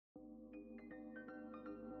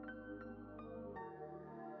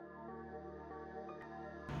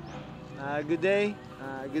Good day,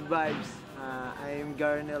 good vibes. I'm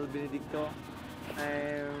Gary Niel Benedicto.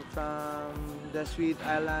 I'm from the sweet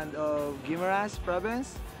island of Guimaras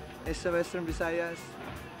province, it's the Western Visayas.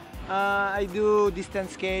 I do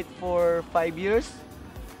distance skate for 5 years.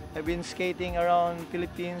 I've been skating around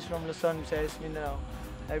Philippines from Luzon, Visayas, Mindanao.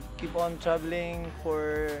 I keep on traveling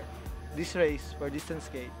for this race, for distance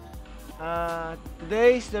skate.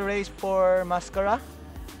 Today is the race for Masskara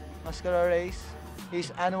race. Is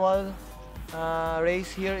annual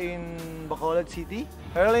race here in Bacolod City.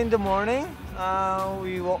 Early in the morning,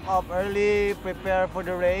 we woke up early, prepare for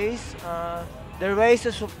the race. The race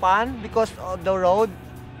is fun because of the road.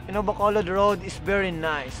 You know, Bacolod road is very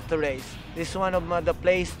nice to race. This is one of the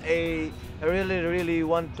place I really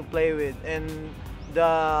want to play with, and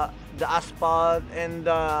the asphalt and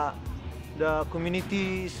the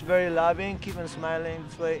community is very loving. Keep on smiling.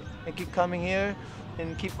 That's why I keep coming here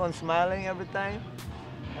and keep on smiling every time,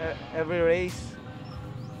 every race.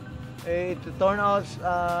 It turned out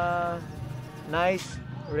nice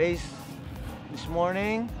race this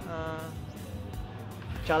morning.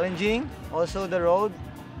 Challenging, also the road.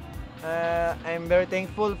 I'm very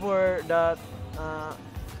thankful for the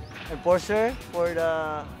enforcer for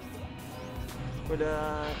the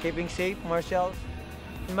keeping safe marshals.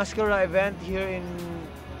 Masskara event here in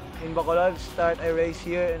Bacolod start a race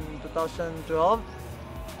here in 2012.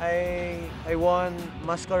 I won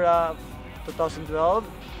Masskara 2012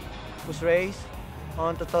 whose race.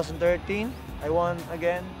 On 2013 I won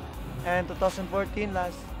again, and 2014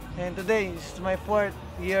 last, and today is my 4th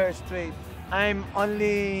year straight. I'm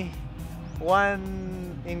only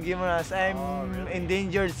one in Guimaras. I'm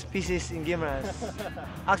endangered species in Guimaras.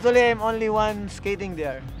 Actually, I'm only one skating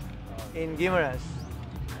there in Guimaras.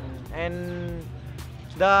 And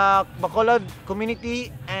the Bacolod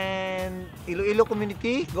community and Iloilo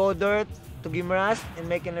community go there to Guimaras and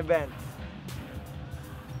make an event.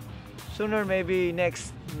 Sooner, maybe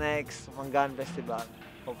next Mangan Festival,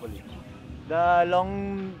 hopefully. The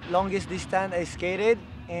longest distance I skated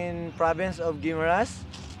in province of Guimaras,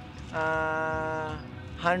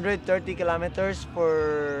 130 kilometers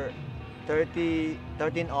for 13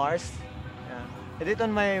 hours. Yeah. I did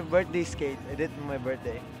on my birthday skate. I did on my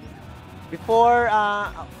birthday. Before,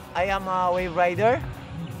 I am a wave rider,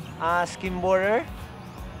 a skimboarder.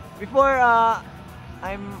 Before,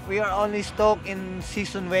 we are only stuck in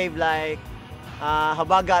season wave like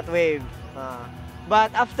Habagat wave.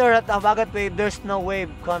 But after that Habagat wave, there's no wave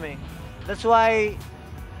coming. That's why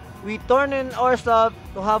we turn in ourselves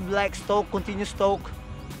to have like stoke, continuous stoke.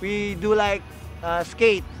 We do like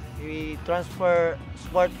skate. We transfer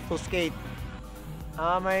sport to skate.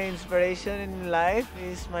 My inspiration in life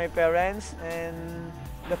is my parents and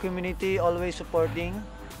the community always supporting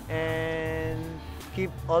and keep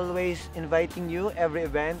always inviting you every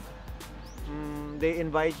event. They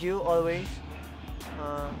invite you always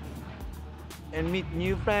and meet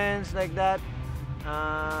new friends like that.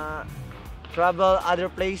 Travel other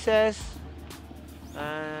places,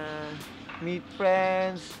 meet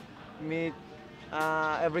friends, meet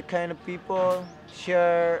every kind of people,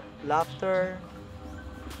 share laughter,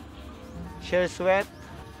 share sweat.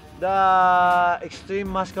 The extreme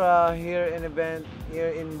Masskara here in event here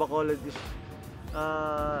in Bacolod is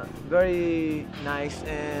very nice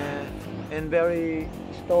and very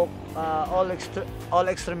stoked. All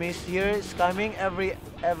extremists here is coming every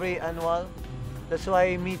annual. That's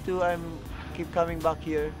why me too. I'm keep coming back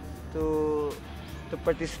here to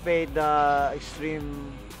participate the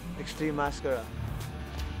extreme Masskara.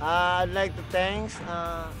 I'd like to thanks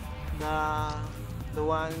the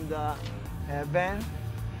event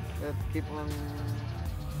that keep on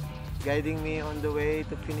guiding me on the way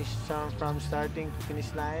to finish from starting to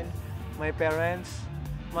finish line. My parents,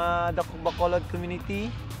 the Bacolod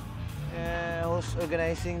community who's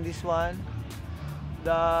organizing this one,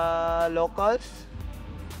 the locals,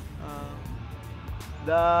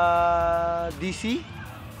 the DC.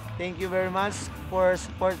 Thank you very much for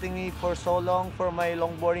supporting me for so long for my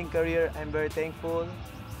longboarding career. I'm very thankful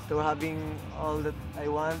to having all that I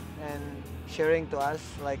want and sharing to us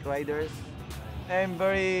like riders. I'm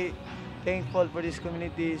very thankful for these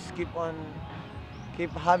communities. Keep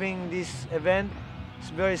having this event. It's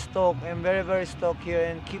very stoked. I'm very stoked here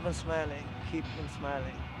and keep on smiling. Keep on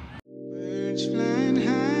smiling. Birds flying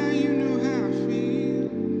high, you know how I feel.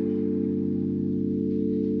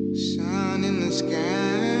 Sun in the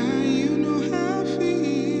sky.